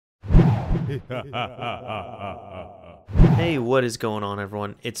Hey, what is going on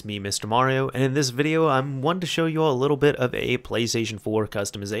everyone? It's me, Mr. Mario, and in this video I'm wanting to show you all a little bit of a PlayStation 4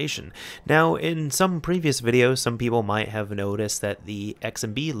 customization. Now, in some previous videos, some people might have noticed that the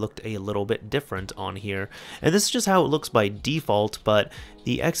XMB looked a little bit different on here, and this is just how it looks by default, but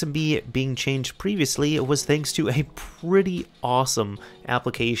the XMB being changed previously was thanks to a pretty awesome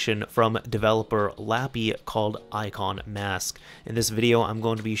application from developer Lapy called Icon Mask. In this video, I'm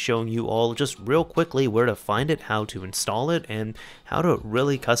going to be showing you all just real quickly where to find it, how to install it, and how to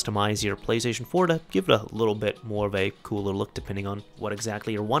really customize your PlayStation 4 to give it a little bit more of a cooler look depending on what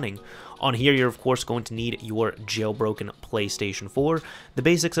exactly you're wanting. On here, you're of course going to need your jailbroken PlayStation 4, the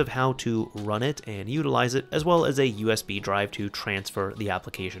basics of how to run it and utilize it, as well as a USB drive to transfer the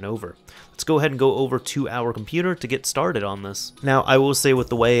application over. Let's go ahead and go over to our computer to get started on this. Now, I will say with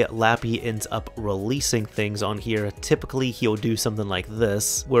the way Lapy ends up releasing things on here, typically he'll do something like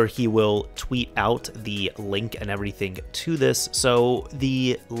this, where he will tweet out the link and everything to this. So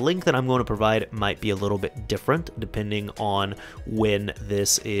the link that I'm going to provide might be a little bit different depending on when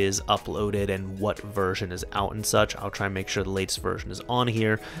this is uploaded and what version is out and such. I'll try and make sure the latest version is on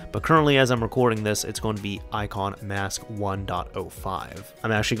here, but currently as I'm recording this, it's going to be Icon Mask 1.05.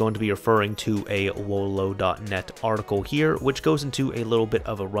 I'm actually going to be referring to a wolo.net article here, which goes into a little bit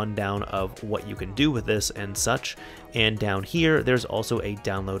of a rundown of what you can do with this and such. And down here, there's also a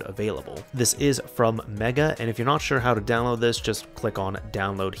download available. This is from Mega, and if you're not sure how to download this, just click on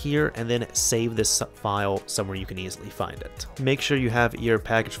download here and then save this file somewhere you can easily find it. Make sure you have your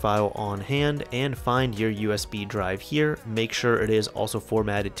package file on hand and find your USB drive here. Make sure it is also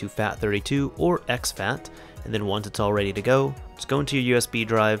formatted to FAT32 or exFAT, and then once it's all ready to go, just go into your USB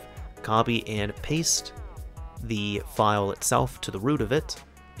drive, copy and paste the file itself to the root of it.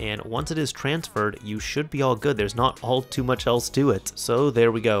 And once it is transferred, you should be all good. There's not all too much else to it. So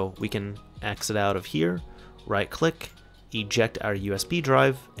there we go. We can exit out of here, right click, eject our USB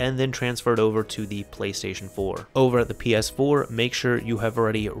drive, and then transfer it over to the PlayStation 4. Over at the PS4, make sure you have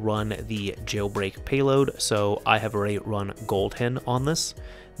already run the jailbreak payload. So I have already run Gold Hen on this.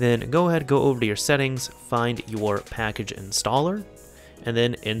 Then go ahead, go over to your settings, find your package installer, and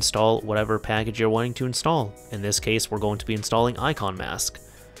then install whatever package you're wanting to install. In this case, we're going to be installing Icon Mask.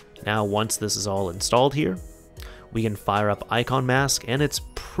 Now, once this is all installed here, we can fire up Icon Mask, and it's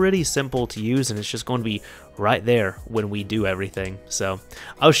pretty simple to use, and it's just going to be right there when we do everything. So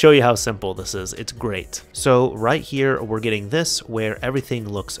I'll show you how simple this is. It's great. So right here, we're getting this where everything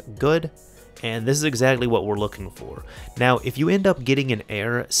looks good, and this is exactly what we're looking for. Now, if you end up getting an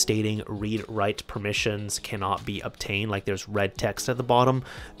error stating read-write permissions cannot be obtained, like there's red text at the bottom,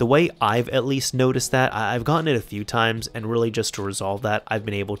 the way I've at least noticed that, I've gotten it a few times, and really just to resolve that, I've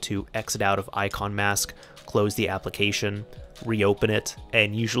been able to exit out of Icon Mask, close the application, reopen it,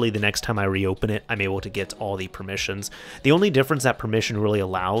 and usually the next time I reopen it, I'm able to get all the permissions. The only difference that permission really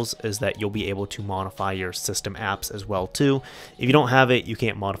allows is that you'll be able to modify your system apps as well too. If you don't have it, you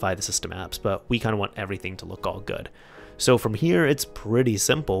can't modify the system apps, but we kind of want everything to look all good. So from here, it's pretty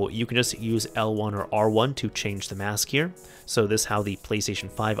simple. You can just use L1 or R1 to change the mask here. So this is how the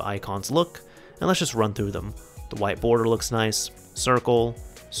PlayStation 5 icons look, and let's just run through them. The white border looks nice, circle,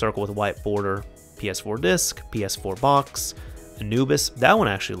 circle with a white border, PS4 disc, PS4 box, Anubis, that one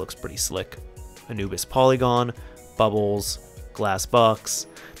actually looks pretty slick. Anubis polygon, bubbles, glass box,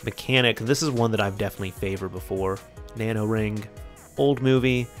 mechanic, this is one that I've definitely favored before. Nano ring, old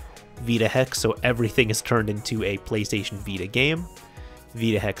movie, Vita Hex, so everything is turned into a PlayStation Vita game.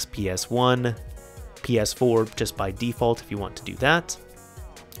 Vita Hex PS1, PS4 just by default if you want to do that.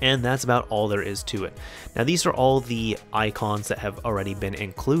 And that's about all there is to it. Now these are all the icons that have already been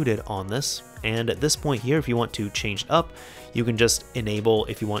included on this, and at this point here, if you want to change it up, you can just enable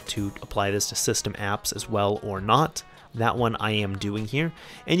if you want to apply this to system apps as well or not. That one I am doing here,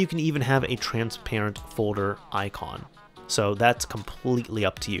 and you can even have a transparent folder icon. So that's completely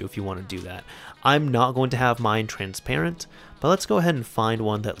up to you if you want to do that. I'm not going to have mine transparent, but let's go ahead and find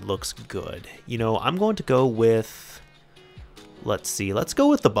one that looks good. You know, I'm going to go with, let's see, let's go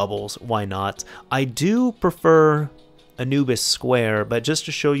with the bubbles. Why not? I do prefer Anubis square, but just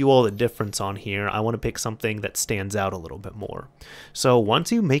to show you all the difference on here, I want to pick something that stands out a little bit more. So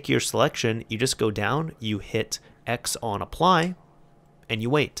once you make your selection, you just go down, you hit X on apply, and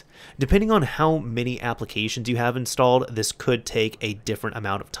you wait. Depending on how many applications you have installed, this could take a different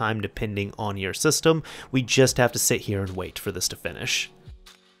amount of time depending on your system. We just have to sit here and wait for this to finish.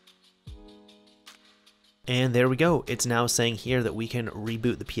 And there we go. It's now saying here that we can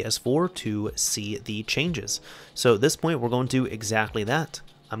reboot the PS4 to see the changes. So at this point, we're going to do exactly that.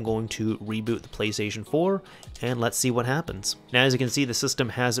 I'm going to reboot the PlayStation 4 and let's see what happens. Now, as you can see, the system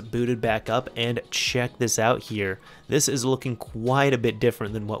has booted back up, and check this out here. This is looking quite a bit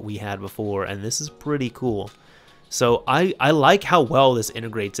different than what we had before, and this is pretty cool. So I like how well this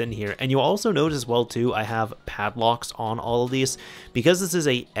integrates in here, and you'll also notice as well too, I have padlocks on all of these. Because this is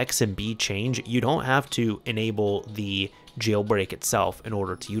a XMB change, you don't have to enable the jailbreak itself in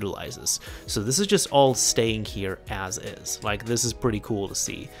order to utilize this. So this is just all staying here as is. Like, this is pretty cool to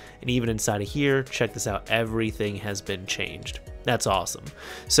see. And even inside of here, check this out, everything has been changed. That's awesome.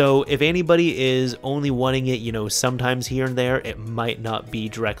 So if anybody is only wanting it, you know, sometimes here and there, it might not be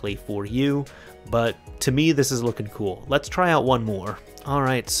directly for you, but to me, this is looking cool. Let's try out one more. All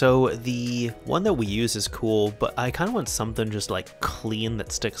right, so the one that we use is cool, but I kind of want something just like clean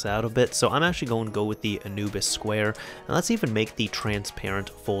that sticks out a bit. So I'm actually going to go with the Anubis square, and let's even make the transparent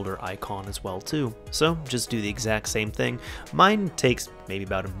folder icon as well too. So just do the exact same thing. Mine takes maybe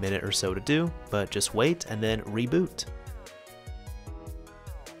about a minute or so to do, but just wait and then reboot.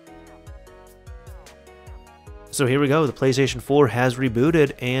 So here we go, the PlayStation 4 has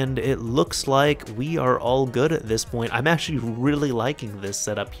rebooted, and it looks like we are all good at this point. I'm actually really liking this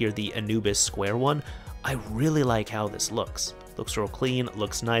setup here, the Anubis square one. I really like how this looks. Looks real clean,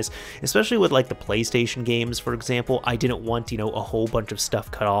 looks nice, especially with like the PlayStation games, for example. I didn't want, you know, a whole bunch of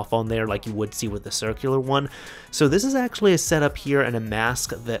stuff cut off on there like you would see with the circular one. So this is actually a setup here and a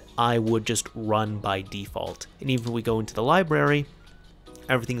mask that I would just run by default. And even if we go into the library,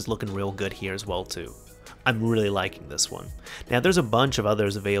 everything's looking real good here as well too. I'm really liking this one. Now, there's a bunch of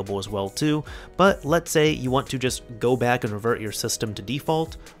others available as well too, but let's say you want to just go back and revert your system to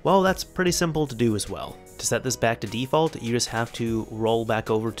default. Well, that's pretty simple to do as well. To set this back to default, you just have to roll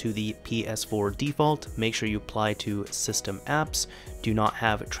back over to the PS4 default, make sure you apply to System Apps, do not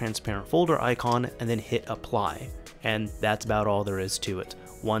have a transparent folder icon, and then hit Apply. And that's about all there is to it.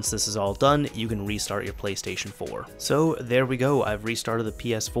 Once this is all done, you can restart your PlayStation 4. So there we go, I've restarted the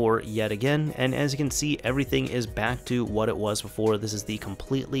PS4 yet again, and as you can see, everything is back to what it was before. This is the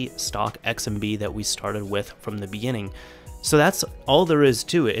completely stock XMB that we started with from the beginning. So that's all there is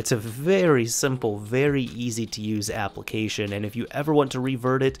to it. It's a very simple, very easy to use application, and if you ever want to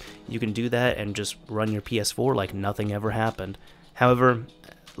revert it, you can do that and just run your PS4 like nothing ever happened. However,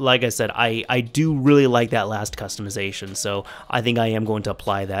 like I said, I do really like that last customization, so I think I am going to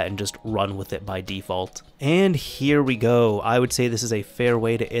apply that and just run with it by default. And here we go. I would say this is a fair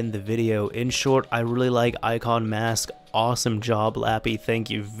way to end the video. In short, I really like Icon Mask. Awesome job, Lapy. Thank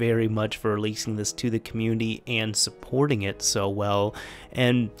you very much for releasing this to the community and supporting it so well.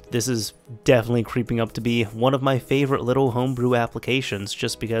 And this is definitely creeping up to be one of my favorite little homebrew applications,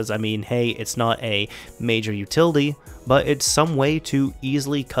 just because, I mean, hey, it's not a major utility, but it's some way to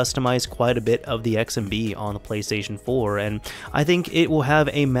easily customize quite a bit of the XMB on the PlayStation 4, and I think it will have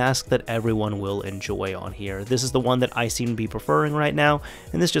a mask that everyone will enjoy on here. This is the one that I seem to be preferring right now,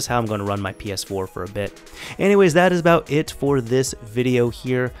 and this is just how I'm going to run my PS4 for a bit. Anyways, that is about it for this video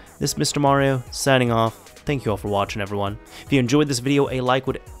here. This is Mr. Mario signing off. Thank you all for watching, everyone. If you enjoyed this video, a like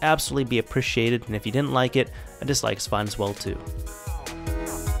would absolutely be appreciated, and if you didn't like it, a dislike is fine as well too.